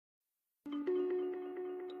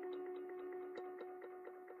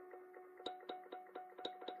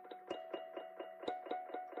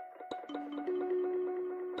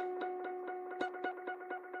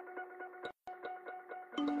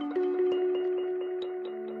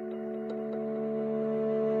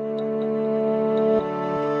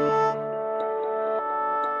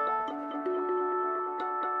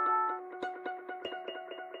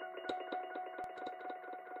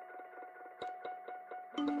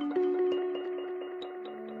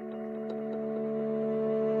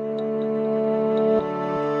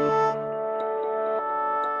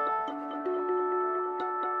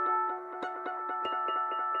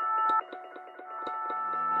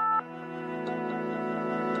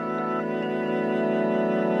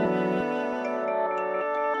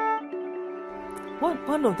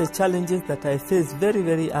One of the challenges that I faced very,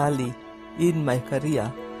 very early in my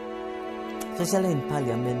career, especially in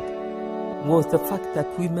Parliament, was the fact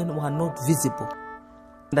that women were not visible.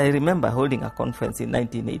 And I remember holding a conference in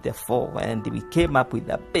 1984, and we came up with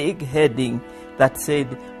a big heading that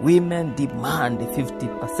said, "Women demand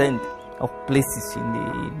 50% of places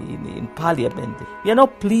in Parliament." We are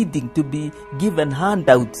not pleading to be given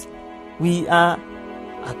handouts. We are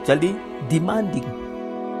actually demanding.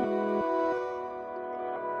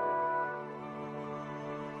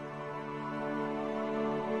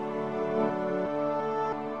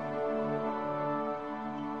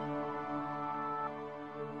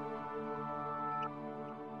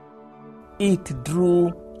 It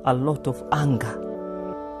drew a lot of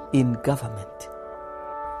anger in government.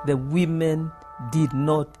 The women did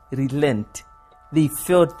not relent. They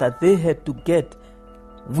felt that they had to get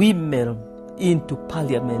women into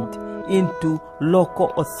parliament, into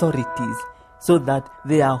local authorities, so that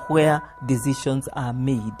they are where decisions are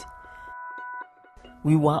made.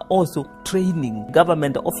 We were also training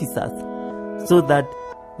government officers so that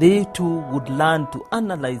they too would learn to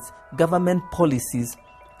analyze government policies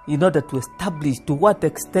in order to establish to what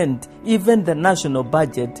extent even the national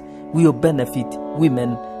budget will benefit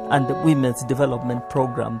women and women's development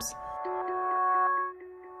programs.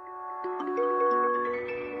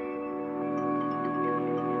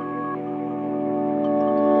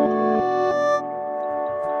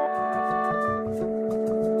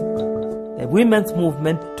 The women's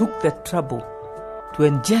movement took the trouble to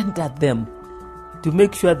engender them, to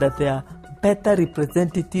make sure that they are better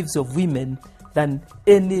representatives of women than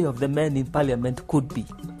any of the men in parliament could be.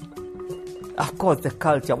 Of course, the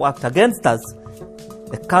culture worked against us.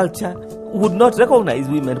 The culture would not recognize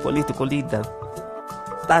women political leaders.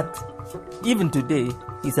 That, even today,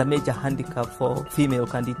 is a major handicap for female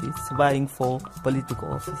candidates vying for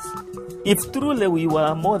political office. If truly we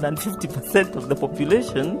were more than 50% of the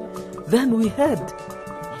population, then we had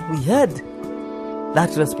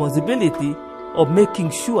that responsibility of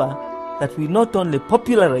making sure that we not only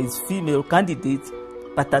popularize female candidates,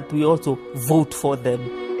 but that we also vote for them.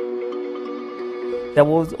 There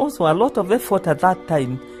was also a lot of effort at that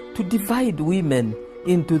time to divide women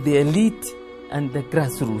into the elite and the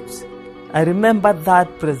grassroots. I remember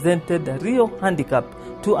that presented a real handicap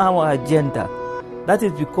to our agenda. That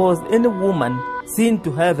is because any woman seen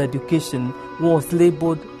to have education was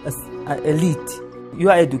labeled as elite.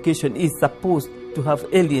 Your education is supposed to have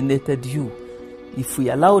alienated you. If we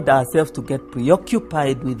allowed ourselves to get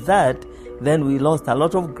preoccupied with that, then we lost a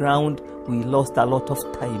lot of ground, we lost a lot of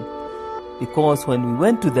time. Because when we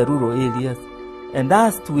went to the rural areas and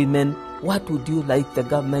asked women, what would you like the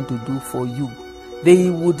government to do for you? They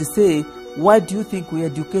would say, what do you think we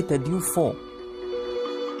educated you for?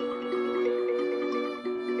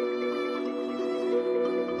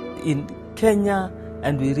 In Kenya,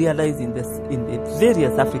 and we realize in the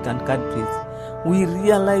various African countries, we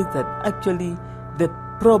realize that actually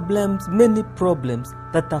many problems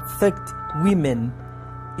that affect women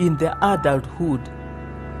in their adulthood,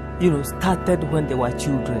 started when they were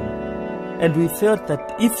children. And we felt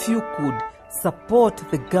that if you could support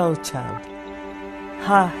the girl child,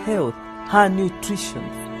 her health, her nutrition,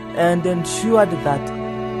 and ensured that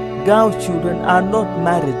girl children are not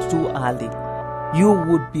married too early, you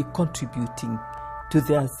would be contributing to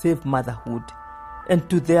their safe motherhood and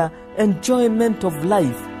to their enjoyment of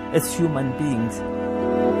life as human beings.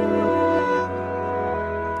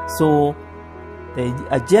 So the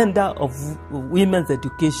agenda of women's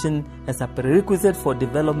education as a prerequisite for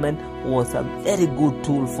development was a very good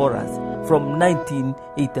tool for us from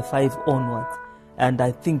 1985 onwards. And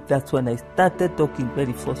I think that's when I started talking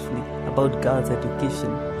very forcefully about girls'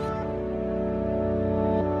 education.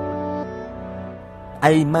 I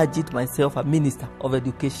imagined myself a minister of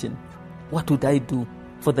education. What would I do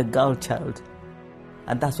for the girl child?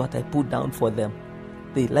 And that's what I put down for them.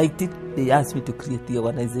 They liked it. They asked me to create the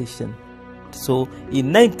organization. So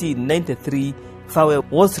in 1993, FAWE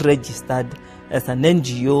was registered as an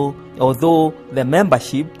NGO, although the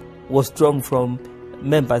membership was drawn from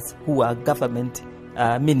members who were government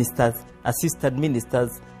ministers, assistant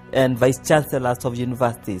ministers, and vice chancellors of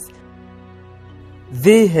universities.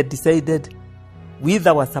 They had decided, with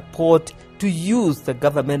our support, to use the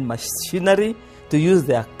government machinery, to use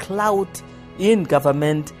their clout in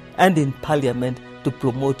government and in parliament to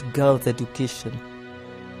promote girls' education.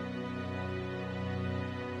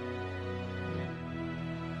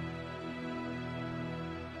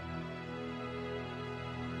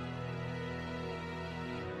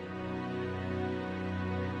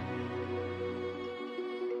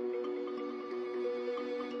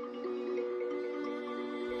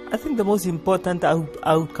 I think the most important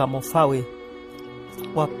outcome of FAWE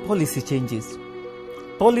were policy changes.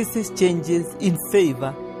 Policy changes in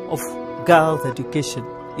favor of girls' education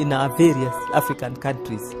in our various African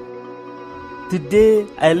countries. Today,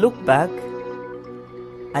 I look back,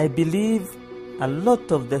 I believe a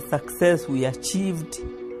lot of the success we achieved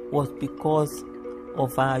was because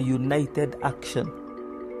of our united action.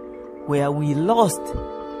 Where we lost,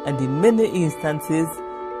 and in many instances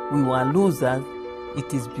we were losers,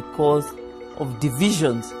 it is because of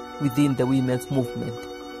divisions within the women's movement.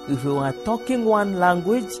 If we were talking one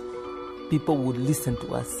language, people would listen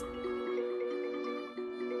to us.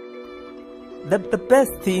 The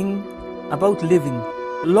best thing about living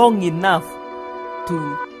long enough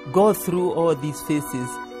to go through all these phases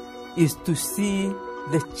is to see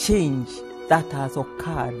the change that has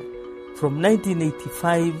occurred from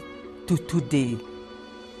 1985 to today,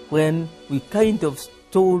 when we kind of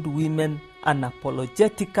told women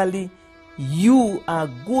unapologetically, you are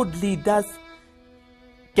good leaders,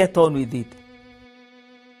 get on with it.